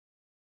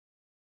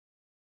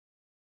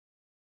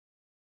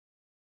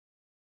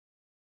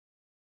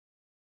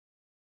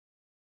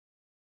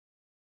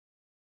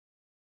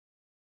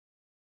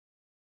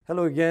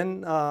Hello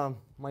again.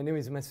 My name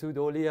is Masood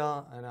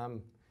Olia, and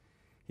I'm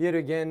here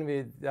again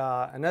with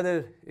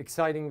another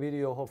exciting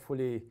video,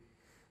 hopefully.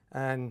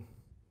 And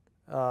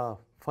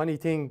funny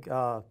thing,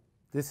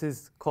 this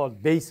is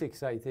called bass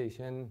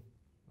excitation.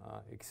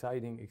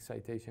 Exciting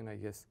excitation, I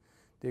guess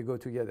they go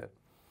together.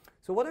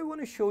 So what I want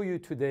to show you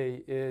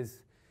today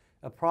is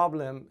a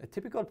problem, a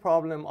typical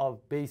problem of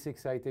bass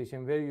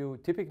excitation, where you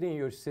typically in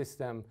your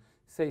system,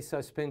 say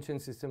suspension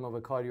system of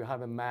a car, you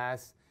have a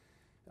mass,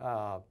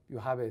 you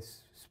have a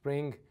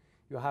spring,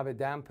 you have a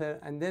damper,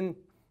 and then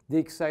the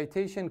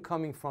excitation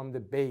coming from the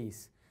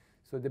bass.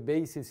 So the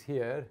bass is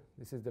here,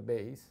 this is the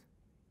bass,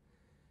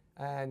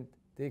 and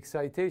the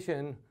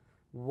excitation,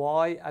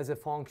 y as a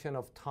function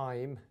of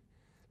time,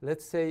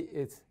 let's say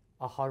it's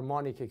a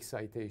harmonic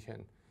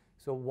excitation.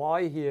 So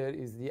y here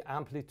is the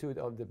amplitude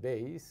of the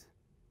bass,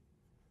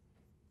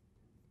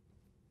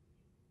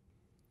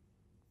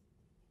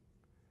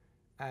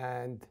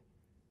 and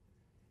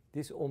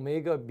this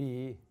omega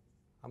b,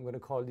 I'm going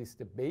to call this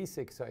the bass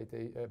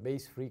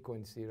bass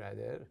frequency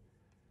rather.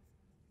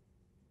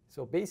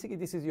 So basically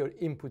this is your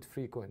input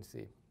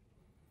frequency.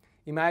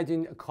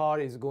 Imagine a car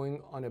is going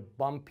on a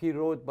bumpy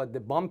road, but the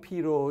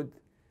bumpy road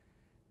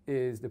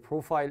is, the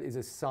profile is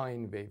a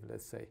sine wave,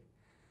 let's say.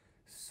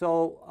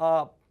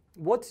 So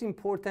what's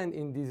important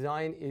in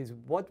design is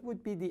what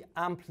would be the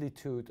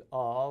amplitude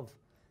of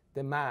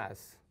the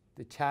mass,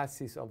 the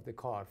chassis of the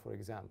car, for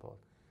example.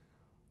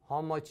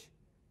 How much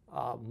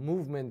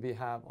movement we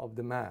have of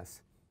the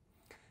mass.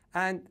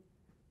 And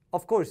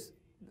of course,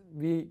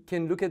 we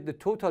can look at the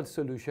total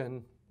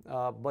solution,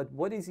 but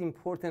what is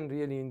important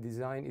really in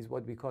design is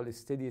what we call a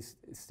steady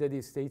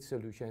state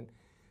solution,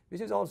 which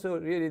is also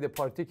really the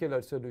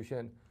particular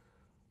solution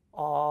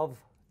of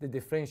the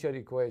differential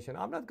equation.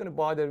 I'm not going to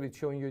bother with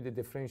showing you the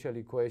differential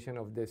equation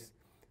of this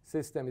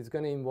system. It's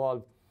going to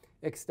involve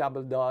x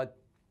double dot,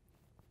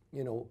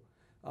 you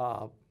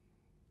know,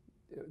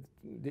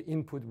 the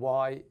input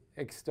y,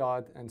 x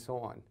dot, and so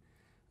on.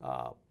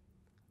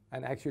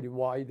 And actually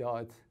y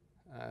dot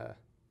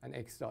and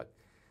x dot.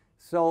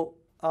 So,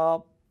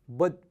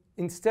 but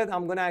instead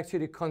I'm going to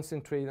actually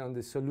concentrate on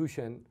the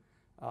solution,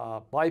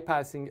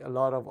 bypassing a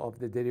lot of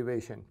the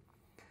derivation.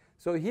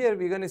 So here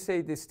we're going to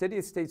say the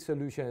steady state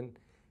solution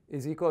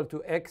is equal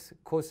to x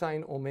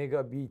cosine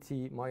omega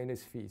bt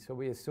minus phi. So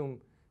we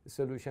assume a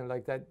solution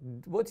like that.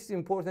 What is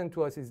important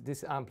to us is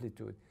this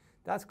amplitude.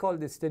 That's called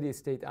the steady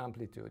state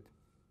amplitude.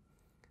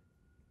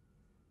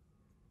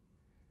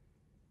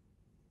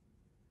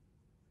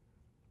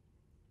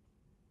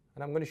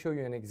 And I'm going to show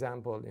you an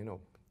example, you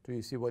know, so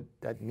you see what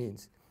that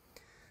means.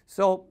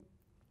 So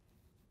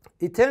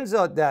it turns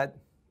out that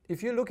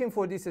if you're looking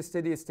for this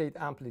steady state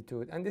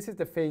amplitude, and this is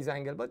the phase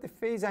angle, but the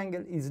phase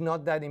angle is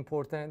not that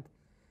important,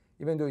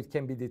 even though it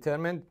can be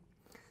determined.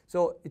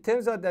 So it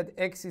turns out that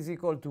x is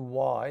equal to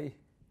y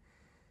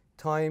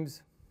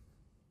times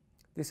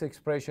this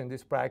expression,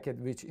 this bracket,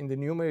 which in the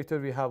numerator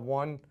we have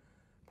 1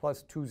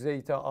 plus 2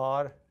 zeta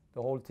r,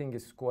 the whole thing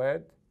is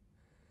squared,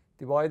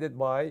 divided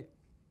by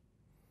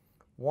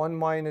 1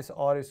 minus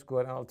r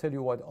squared, and I'll tell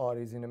you what r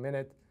is in a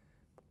minute,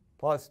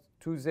 plus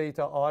 2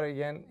 zeta r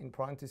again in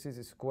parentheses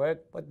is squared,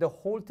 but the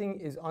whole thing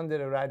is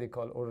under a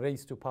radical, or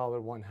raised to power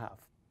 1/2.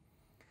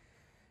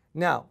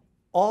 Now,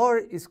 r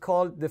is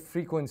called the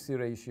frequency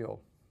ratio.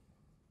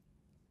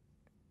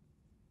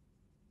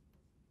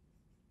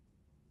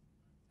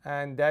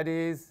 And that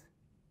is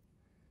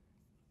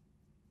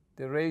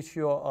the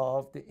ratio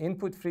of the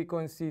input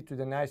frequency to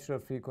the natural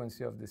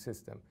frequency of the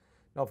system.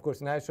 Now, of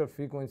course, natural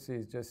frequency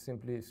is just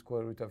simply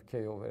square root of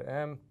k over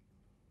m.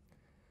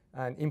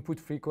 And input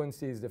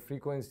frequency is the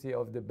frequency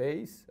of the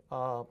bass.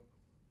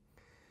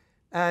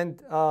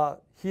 And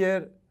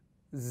here,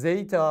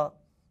 zeta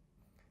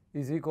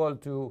is equal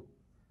to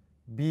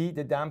b,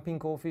 the damping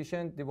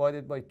coefficient,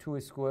 divided by 2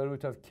 square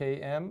root of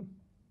km.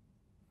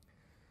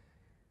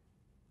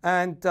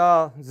 And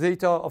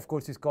zeta, of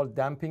course, is called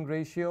damping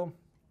ratio.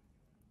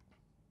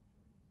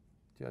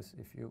 Just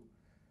if you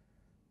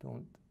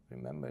don't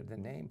remember the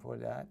name for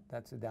that,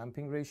 that's a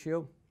damping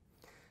ratio.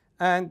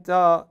 And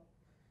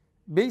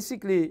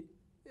basically,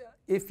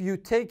 if you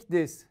take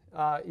this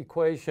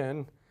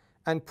equation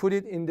and put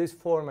it in this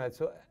format,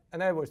 so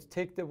in other words,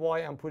 take the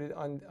y and put it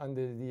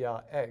under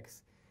the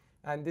x,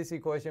 and this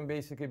equation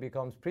basically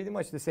becomes pretty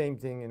much the same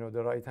thing. You know,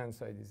 the right-hand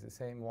side is the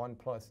same, 1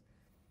 plus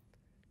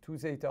 2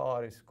 zeta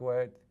r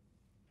squared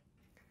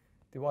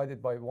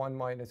divided by 1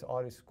 minus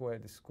r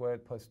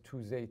squared plus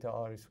 2 zeta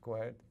r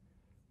squared.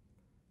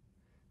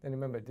 Then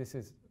remember, this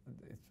is,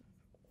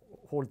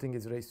 whole thing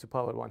is raised to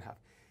power 1/2.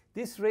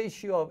 This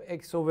ratio of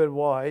x over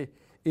y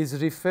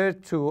is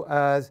referred to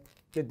as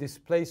the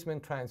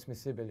displacement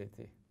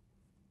transmissibility.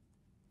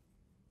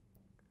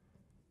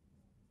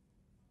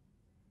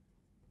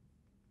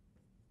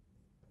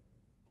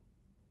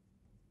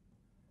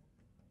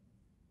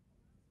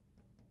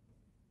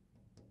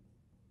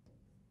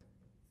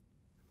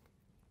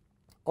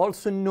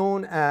 Also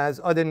known as,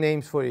 other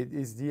names for it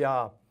is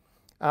the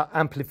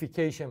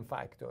amplification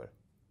factor.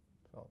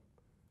 So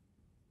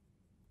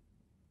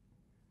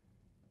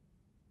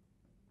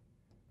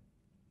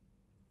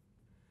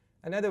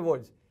In other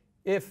words,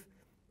 if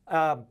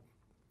a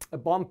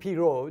bumpy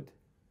road,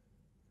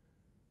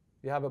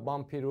 you have a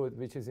bumpy road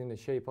which is in the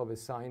shape of a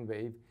sine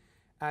wave,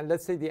 and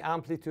let's say the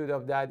amplitude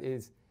of that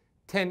is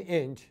 10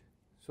 inch,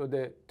 so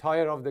the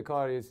tire of the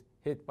car is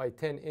hit by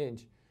 10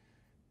 inch.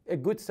 A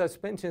good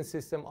suspension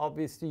system,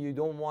 obviously you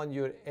don't want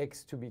your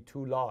X to be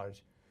too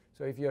large.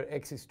 So if your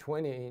X is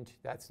 20 inch,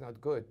 that's not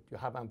good. You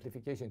have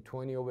amplification.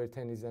 20 over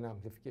 10 is an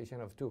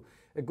amplification of 2.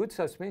 A good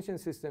suspension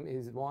system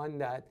is one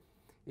that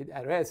it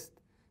arrests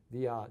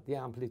the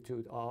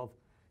amplitude of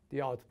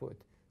the output.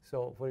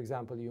 So for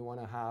example, you want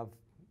to have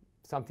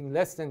something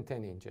less than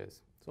 10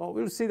 inches. So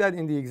we'll see that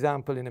in the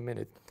example in a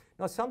minute.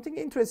 Now something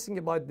interesting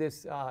about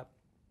this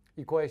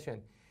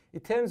equation,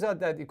 it turns out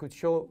that it could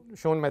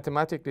shown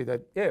mathematically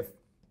that if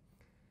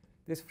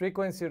this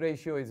frequency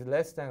ratio is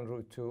less than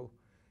 √2,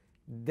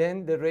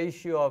 then the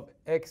ratio of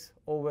X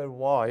over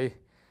Y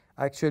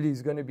actually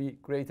is going to be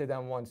greater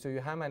than 1. So you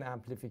have an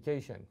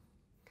amplification.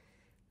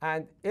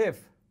 And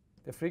if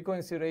the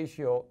frequency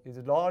ratio is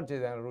larger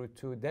than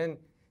 √2, then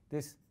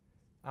this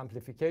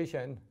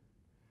amplification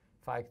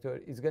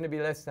factor is going to be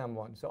less than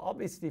 1. So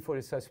obviously for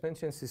a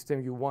suspension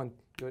system, you want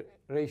your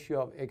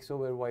ratio of X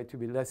over Y to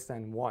be less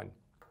than 1.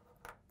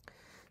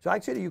 So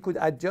actually you could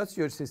adjust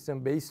your system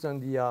based on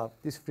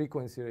this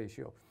frequency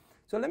ratio.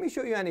 So let me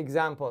show you an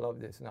example of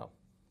this now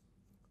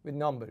with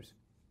numbers.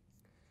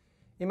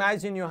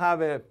 Imagine you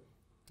have a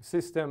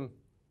system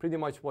pretty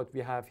much what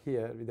we have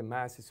here with the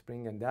mass,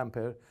 spring, and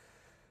damper,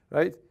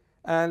 right?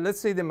 And let's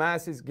say the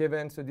mass is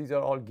given, so these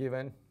are all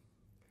given.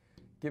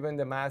 Given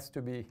the mass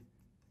to be,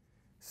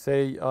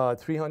 say,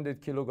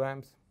 300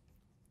 kilograms.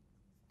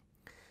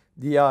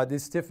 The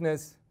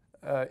stiffness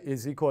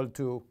is equal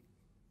to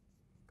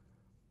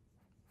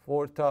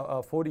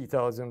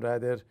 40,000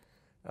 rather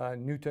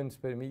newtons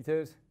per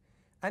meters.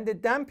 And the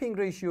damping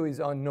ratio is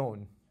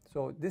unknown.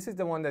 So this is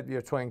the one that we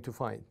are trying to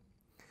find.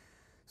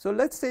 So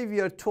let's say we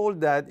are told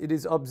that it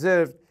is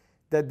observed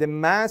that the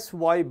mass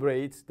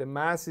vibrates, the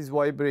mass is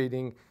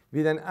vibrating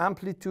with an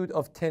amplitude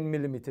of 10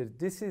 millimeters.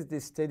 This is the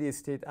steady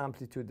state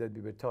amplitude that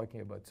we were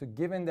talking about. So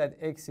given that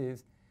X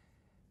is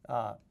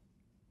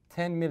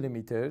 10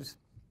 millimeters,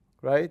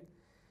 right?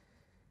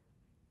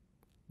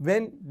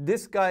 When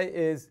this guy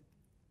is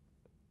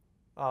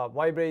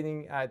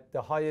vibrating at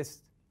the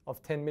highest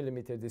of 10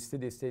 millimeters, the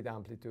steady state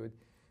amplitude,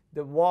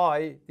 the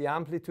Y, the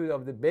amplitude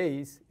of the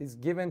base, is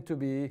given to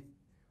be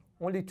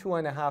only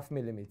 2.5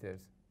 millimeters.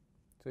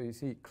 So you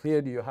see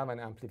clearly you have an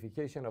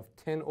amplification of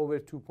 10 over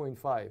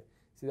 2.5.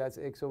 See, that's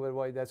X over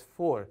Y, that's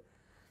 4.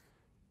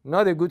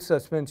 Not a good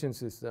suspension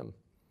system.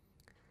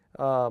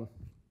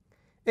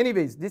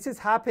 Anyways, this is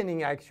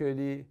happening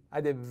actually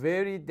at a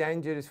very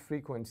dangerous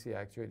frequency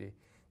actually.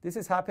 This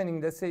is happening,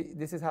 let's say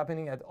this is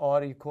happening at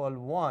R equal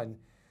 1,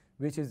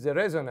 which is the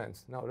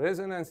resonance. Now,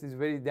 resonance is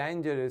very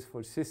dangerous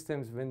for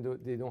systems when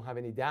they don't have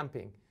any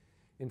damping.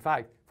 In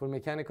fact, for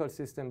mechanical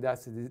system,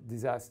 that's a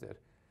disaster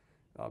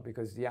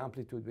because the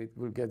amplitude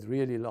will get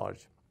really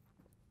large.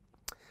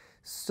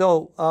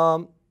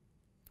 So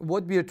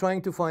what we are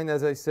trying to find,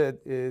 as I said,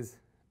 is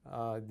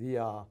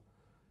the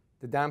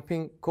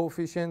damping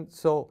coefficient.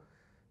 So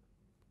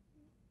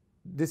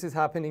this is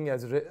happening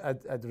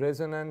at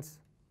resonance.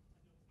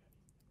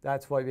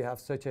 That's why we have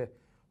such a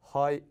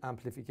high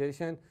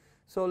amplification.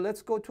 So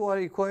let's go to our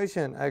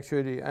equation,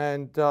 actually.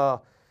 And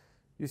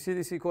you see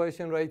this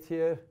equation right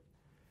here,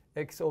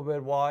 X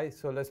over Y.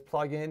 So let's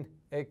plug in.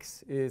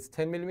 X is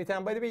 10 millimeters.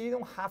 And by the way, you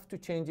don't have to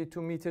change it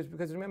to meters,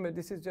 because remember,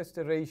 this is just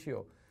a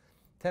ratio.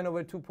 10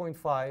 over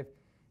 2.5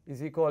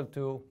 is equal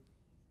to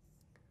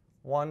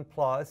 1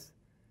 plus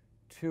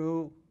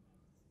 2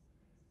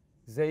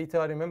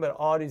 zeta. Remember,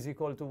 R is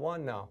equal to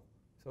 1 now.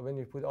 So when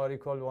you put R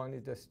equal to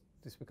 1, this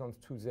becomes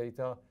 2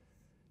 zeta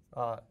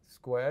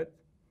squared.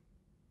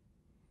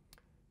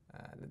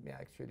 Let me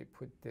actually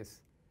put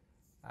this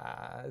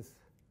as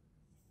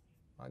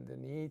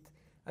underneath.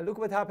 And look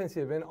what happens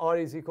here. When R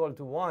is equal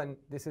to 1,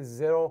 this is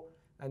 0.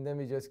 And then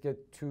we just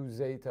get 2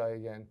 zeta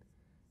again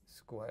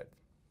squared.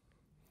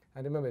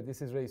 And remember,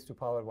 this is raised to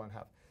power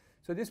 1/2.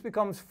 So this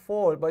becomes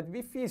 4. But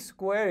if we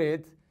square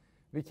it,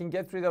 we can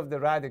get rid of the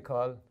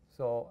radical.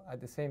 So at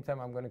the same time,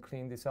 I'm going to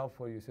clean this up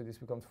for you. So this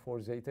becomes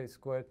 4 zeta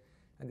squared.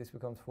 And this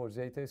becomes 4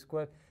 zeta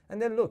squared.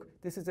 And then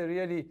look, this is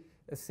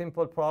a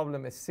simple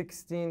problem. A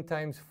 16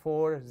 times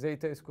 4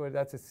 zeta squared,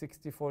 that's a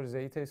 64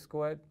 zeta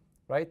squared,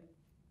 right?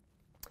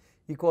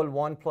 Equal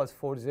 1 plus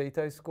 4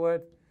 zeta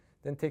squared.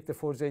 Then take the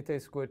 4 zeta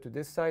squared to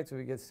this side, so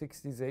we get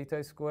 60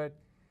 zeta squared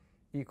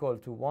equal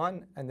to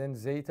 1. And then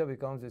zeta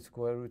becomes the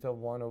square root of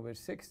 1 over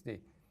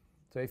 60.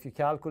 So if you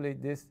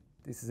calculate this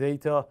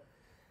zeta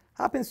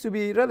happens to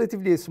be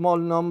relatively a small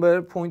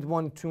number,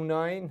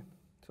 0.129,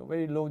 so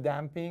very low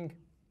damping.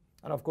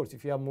 And of course,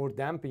 if you have more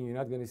damping, you're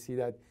not going to see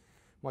that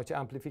much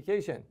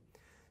amplification.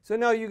 So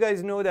now you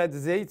guys know that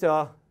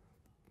zeta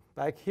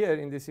back here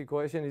in this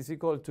equation is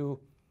equal to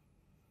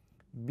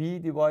B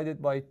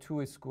divided by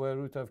 2 square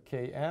root of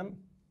Km.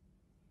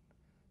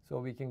 So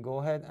we can go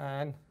ahead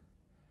and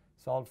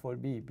solve for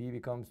B. B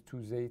becomes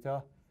 2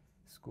 zeta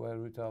square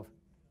root of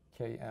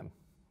Km.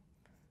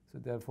 So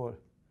therefore,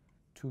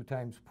 2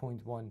 times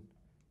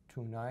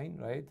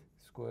 0.129, right?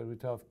 Square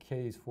root of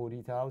k is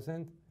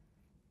 40,000.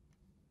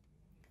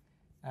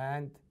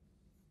 And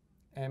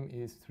m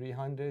is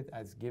 300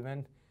 as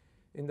given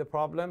in the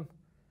problem.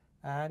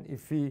 And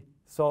if we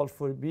solve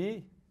for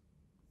b,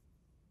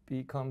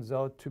 b comes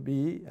out to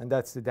be, and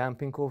that's the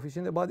damping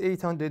coefficient, about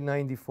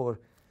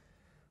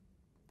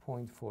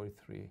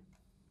 894.43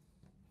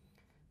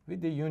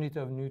 with the unit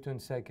of Newton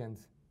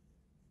seconds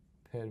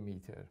per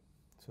meter.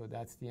 So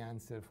that's the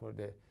answer for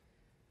the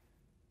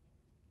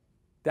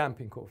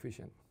damping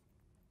coefficient.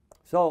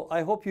 So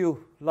I hope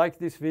you like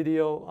this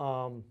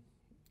video,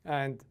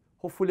 and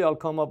hopefully I'll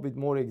come up with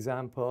more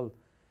example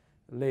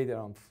later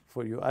on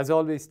for you. As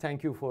always,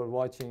 thank you for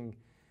watching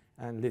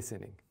and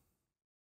listening.